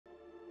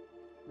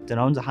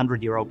Danone's a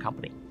 100-year-old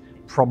company,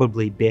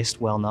 probably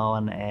best well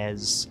known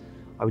as,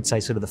 I would say,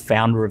 sort of the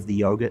founder of the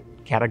yogurt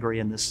category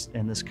in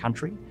this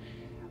country,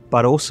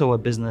 but also a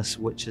business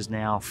which is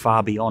now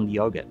far beyond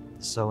yogurt.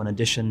 So in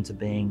addition to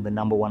being the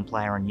 #1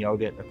 player in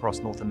yogurt across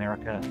North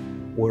America,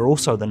 we're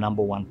also the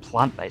 #1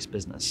 plant-based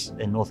business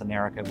in North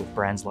America with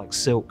brands like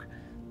Silk,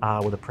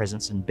 with a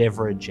presence in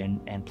beverage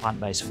and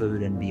plant-based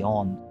food and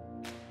beyond.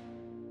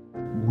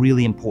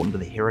 Really important to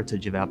the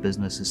heritage of our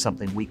business is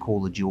something we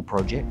call the Dual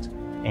Project.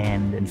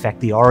 And in fact,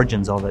 the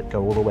origins of it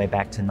go all the way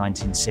back to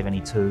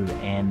 1972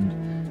 and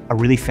a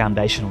really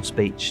foundational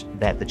speech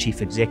that the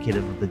chief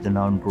executive of the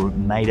Danone group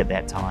made at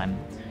that time,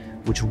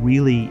 which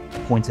really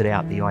pointed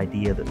out the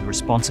idea that the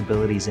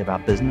responsibilities of our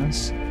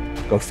business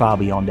go far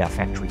beyond our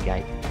factory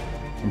gate.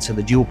 And so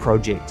the Dual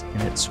Project,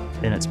 in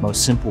its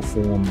most simple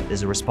form,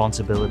 is a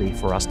responsibility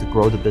for us to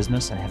grow the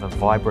business and have a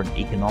vibrant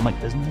economic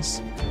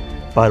business,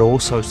 but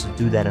also to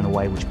do that in a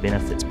way which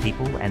benefits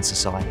people and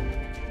society.